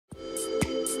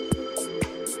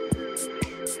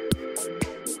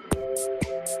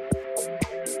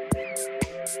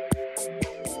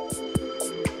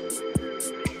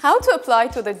How to apply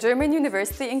to the German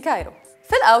University in Cairo.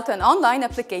 Fill out an online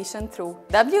application through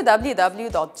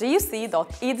www.guc.edu.eg.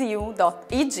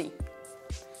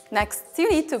 Next, you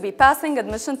need to be passing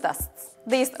admission tests.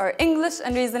 These are English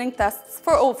and reasoning tests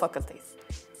for all faculties.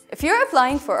 If you're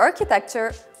applying for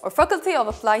architecture or Faculty of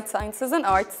Applied Sciences and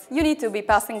Arts, you need to be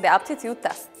passing the aptitude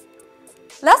test.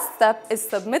 Last step is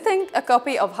submitting a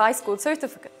copy of high school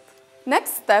certificate.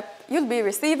 Next step, you'll be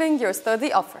receiving your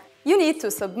study offer. You need to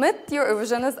submit your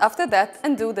originals after that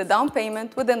and do the down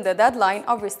payment within the deadline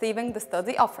of receiving the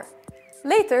study offer.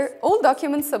 Later, all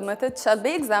documents submitted shall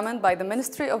be examined by the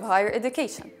Ministry of Higher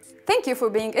Education. Thank you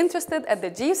for being interested at the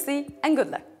GUC and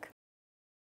good luck!